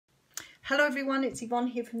Hello everyone, it's Yvonne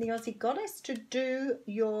here from the Aussie Goddess to do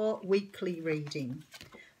your weekly reading.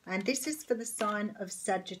 And this is for the sign of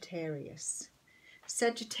Sagittarius.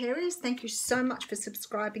 Sagittarius, thank you so much for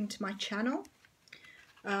subscribing to my channel.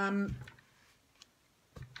 If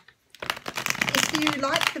you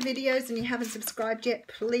like the videos and you haven't subscribed yet,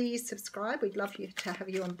 please subscribe. We'd love to have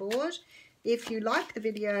you on board. If you like the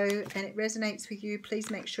video and it resonates with you, please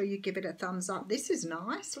make sure you give it a thumbs up. This is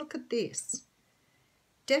nice. Look at this.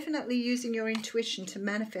 Definitely using your intuition to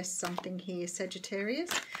manifest something here,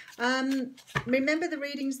 Sagittarius. Remember the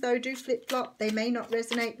readings, though, do flip-flop. They may not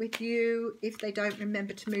resonate with you. If they don't,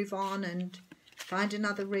 remember to move on and find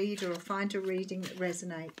another reader or find a reading that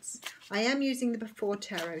resonates. I am using the Before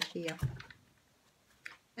Tarot here.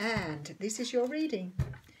 And this is your reading.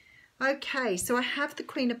 Okay, so I have the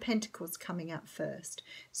Queen of Pentacles coming up first.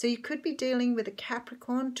 So you could be dealing with a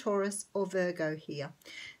Capricorn, Taurus or Virgo here.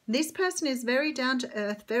 This person is very down to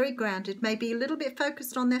earth, very grounded, maybe a little bit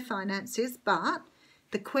focused on their finances, but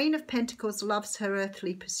the Queen of Pentacles loves her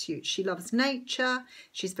earthly pursuits. She loves nature,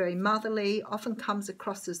 she's very motherly, often comes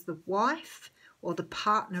across as the wife or the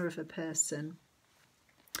partner of a person.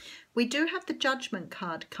 We do have the Judgment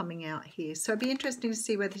card coming out here, so it'd be interesting to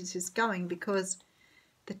see where this is going because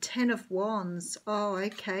the Ten of Wands, oh,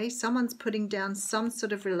 okay, someone's putting down some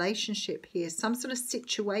sort of relationship here, some sort of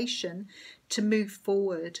situation to move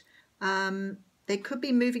forward. They could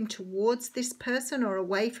be moving towards this person or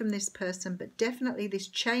away from this person, but definitely this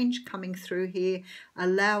change coming through here,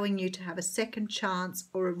 allowing you to have a second chance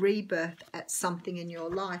or a rebirth at something in your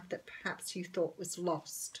life that perhaps you thought was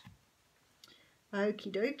lost.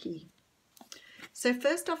 Okie dokie. So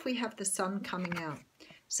first off, we have the Sun coming out.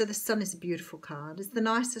 So the Sun is a beautiful card. It's the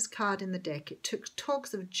nicest card in the deck. It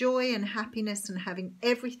talks of joy and happiness and having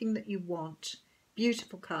everything that you want.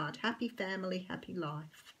 Beautiful card. Happy family, happy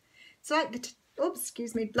life. It's like the,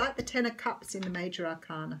 like the Ten of Cups in the Major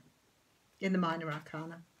Arcana, in the Minor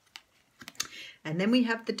Arcana. And then we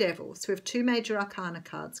have the Devil. So we have two Major Arcana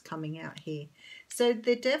cards coming out here. So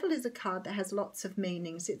the Devil is a card that has lots of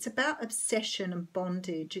meanings. It's about obsession and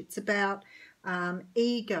bondage. It's about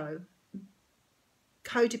ego,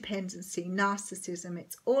 codependency, narcissism.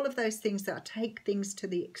 It's all of those things that take things to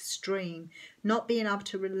the extreme, not being able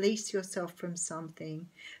to release yourself from something.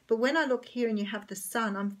 But when I look here and you have the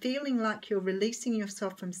Sun, I'm feeling like you're releasing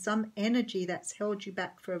yourself from some energy that's held you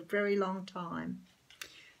back for a very long time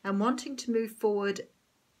and wanting to move forward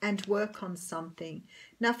and work on something.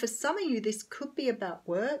 Now for some of you this could be about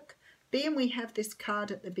work, being we have this card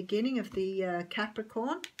at the beginning of the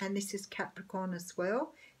Capricorn, and this is Capricorn as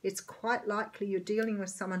well. It's quite likely you're dealing with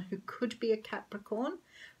someone who could be a Capricorn,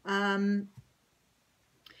 but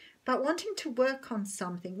wanting to work on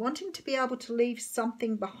something, wanting to be able to leave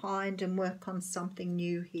something behind and work on something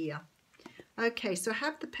new here. Okay, so I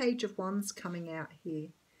have the Page of Wands coming out here.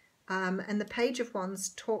 And the Page of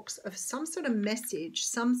Wands talks of some sort of message,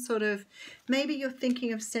 some sort of, maybe you're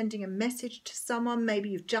thinking of sending a message to someone, maybe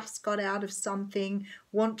you've just got out of something,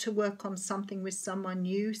 want to work on something with someone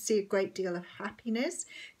new, see a great deal of happiness.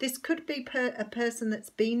 This could be a person that's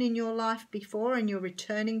been in your life before and you're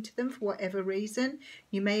returning to them for whatever reason.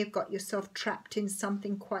 You may have got yourself trapped in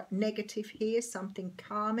something quite negative here, something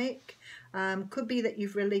karmic. Could be that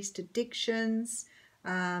you've released addictions,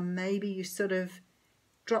 maybe you sort of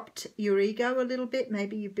dropped your ego a little bit.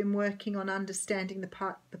 Maybe you've been working on understanding the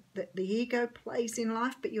part that the ego plays in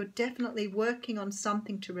life, but you're definitely working on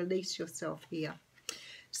something to release yourself here.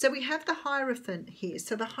 So we have the Hierophant here.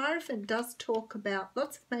 So the Hierophant does talk about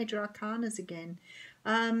lots of Major Arcanas again.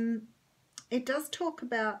 It does talk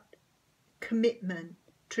about commitment,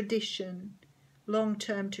 tradition,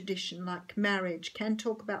 long-term tradition like marriage, can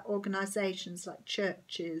talk about organisations like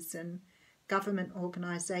churches and government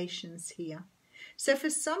organisations here. So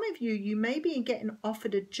for some of you, you may be getting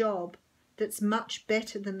offered a job that's much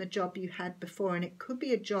better than the job you had before. And it could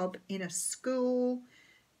be a job in a school,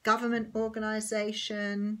 government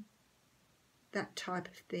organisation, that type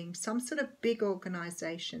of thing. Some sort of big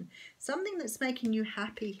organisation. Something that's making you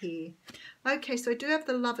happy here. Okay, so I do have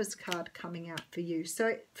the Lovers card coming out for you.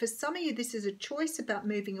 So for some of you, this is a choice about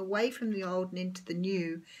moving away from the old and into the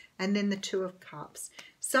new. And then the Two of Cups.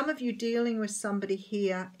 Some of you dealing with somebody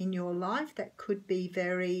here in your life that could be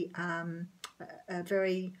very, a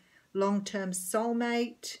very long-term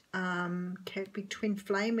soulmate, could be twin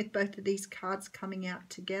flame with both of these cards coming out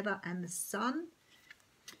together and the Sun.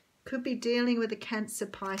 Could be dealing with a Cancer,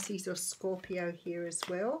 Pisces or Scorpio here as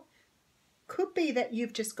well. Could be that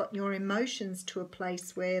you've just got your emotions to a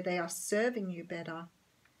place where they are serving you better.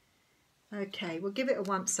 Okay, we'll give it a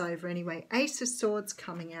once over anyway. Ace of Swords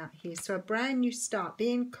coming out here. So a brand new start,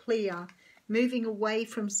 being clear, moving away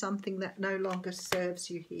from something that no longer serves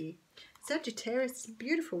you here. Sagittarius,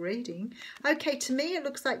 beautiful reading. Okay, to me it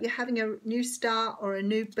looks like you're having a new start or a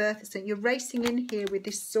new birth. So you're racing in here with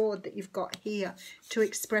this sword that you've got here to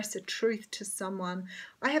express a truth to someone.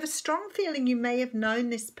 I have a strong feeling you may have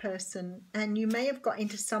known this person and you may have got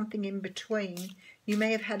into something in between. You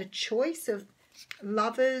may have had a choice of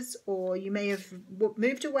lovers, or you may have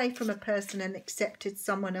moved away from a person and accepted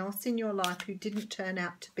someone else in your life who didn't turn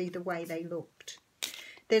out to be the way they looked.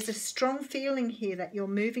 There's a strong feeling here that you're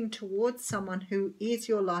moving towards someone who is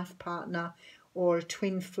your life partner or a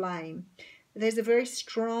twin flame. There's a very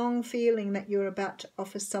strong feeling that you're about to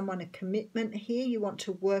offer someone a commitment here. You want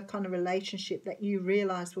to work on a relationship that you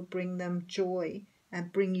realize will bring them joy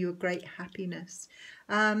and bring you a great happiness.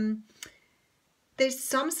 There's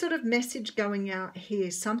some sort of message going out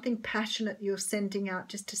here, something passionate you're sending out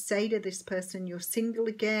just to say to this person you're single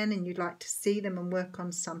again and you'd like to see them and work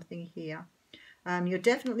on something here. You're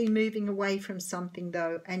definitely moving away from something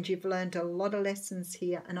though, and you've learned a lot of lessons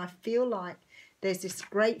here, and I feel like there's this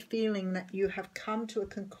great feeling that you have come to a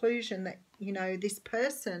conclusion that, you know, this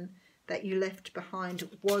person that you left behind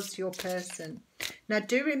was your person. Now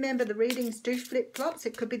do remember the readings do flip-flops.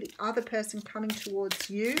 It could be the other person coming towards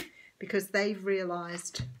you because they've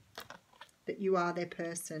realized that you are their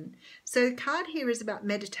person. So the card here is about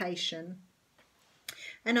meditation.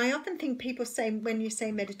 And I often think people say, when you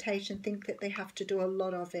say meditation, think that they have to do a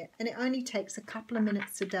lot of it. And it only takes a couple of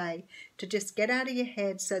minutes a day to just get out of your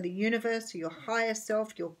head so the universe or your higher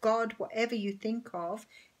self, your God, whatever you think of,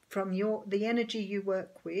 from the energy you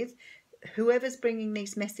work with, whoever's bringing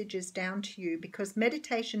these messages down to you, because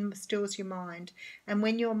meditation stills your mind. And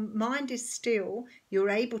when your mind is still,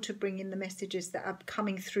 you're able to bring in the messages that are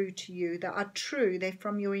coming through to you, that are true, they're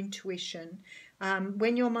from your intuition.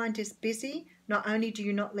 When your mind is busy, not only do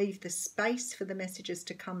you not leave the space for the messages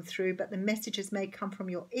to come through, but the messages may come from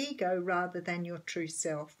your ego rather than your true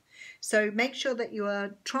self. So make sure that you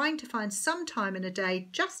are trying to find some time in a day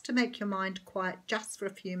just to make your mind quiet, just for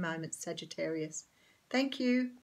a few moments, Sagittarius. Thank you.